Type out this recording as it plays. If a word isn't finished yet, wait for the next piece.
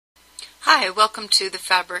Hi, welcome to the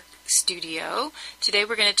Fabric Studio. Today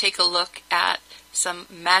we're going to take a look at some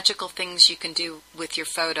magical things you can do with your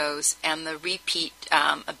photos and the repeat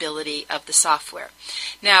ability of the software.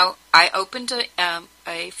 Now, I opened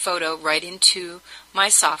a photo right into my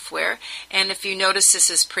software, and if you notice,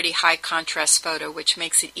 this is pretty high contrast photo, which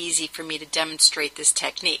makes it easy for me to demonstrate this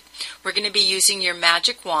technique. We're going to be using your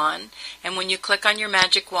magic wand, and when you click on your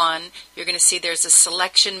magic wand, you're going to see there's a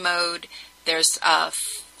selection mode, there's a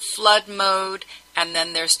flood mode, and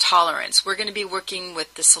then there's tolerance. We're going to be working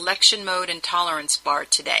with the selection mode and tolerance bar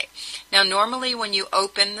today. Now, normally when you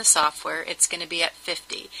open the software, it's going to be at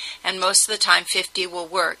 50, and most of the time 50 will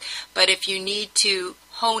work. But if you need to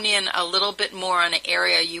hone in a little bit more on an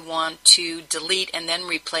area you want to delete and then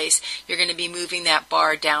replace, you're going to be moving that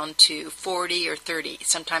bar down to 40 or 30.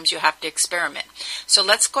 Sometimes you have to experiment. So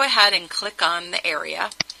let's go ahead and click on the area.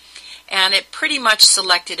 And it pretty much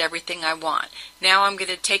selected everything I want. Now I'm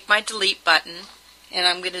going to take my delete button and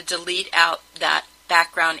I'm going to delete out that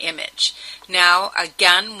background image. Now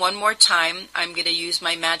again, one more time, I'm going to use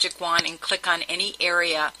my magic wand and click on any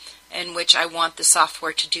area in which I want the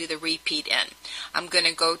software to do the repeat in. I'm going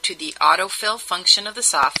to go to the autofill function of the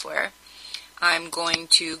software. I'm going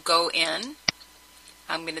to go in.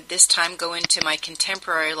 I'm going to this time go into my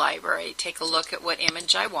contemporary library, take a look at what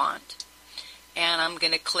image I want. And I'm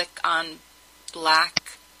going to click on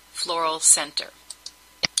Black Floral Center.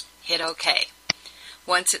 Hit OK.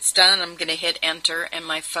 Once it's done, I'm going to hit Enter, and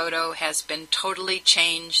my photo has been totally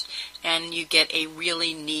changed, and you get a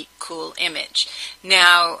really neat, cool image.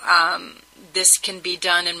 Now, this can be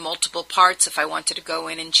done in multiple parts. If I wanted to go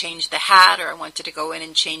in and change the hat, or I wanted to go in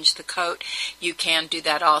and change the coat, you can do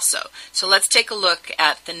that also. So let's take a look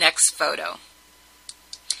at the next photo.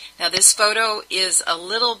 Now this photo is a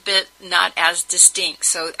little bit not as distinct,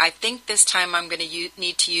 so I think this time I'm going to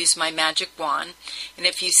need to use my magic wand. And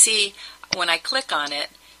if you see, when I click on it,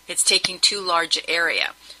 it's taking too large an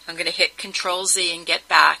area. I'm going to hit Control Z and get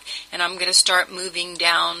back, and I'm going to start moving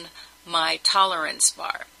down my tolerance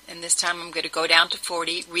bar. And this time I'm going to go down to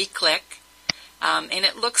 40, re-click, and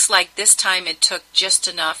it looks like this time it took just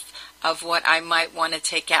enough of what I might want to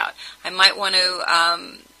take out. I might want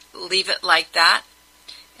to leave it like that,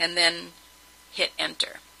 and then hit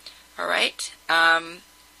Enter. All right?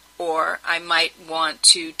 Or I might want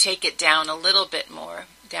to take it down a little bit more,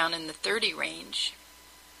 down in the 30 range,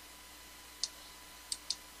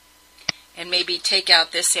 and maybe take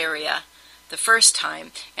out this area the first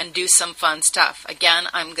time and do some fun stuff. Again,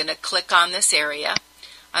 I'm going to click on this area.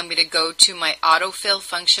 I'm going to go to my autofill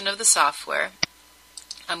function of the software.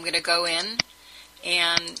 I'm going to go in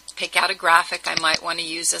and pick out a graphic I might want to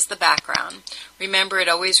use as the background. Remember, it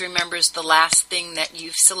always remembers the last thing that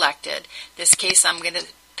you've selected. In this case, I'm going to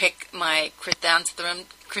pick my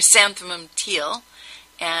chrysanthemum teal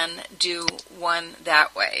and do one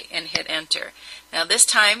that way and hit Enter. Now this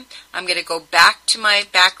time, I'm going to go back to my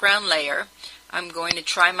background layer. I'm going to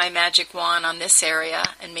try my magic wand on this area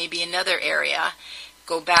and maybe another area.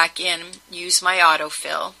 Go back in, use my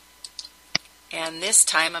autofill, and this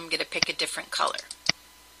time I'm going to pick a different color.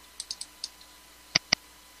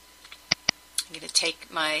 I'm going to take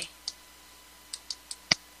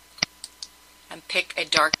and pick a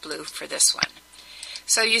dark blue for this one.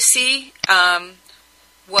 So you see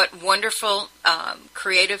what wonderful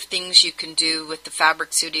creative things you can do with the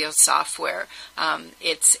Fabric Studio software.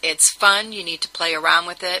 It's fun, you need to play around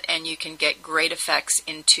with it, and you can get great effects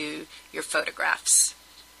into your photographs.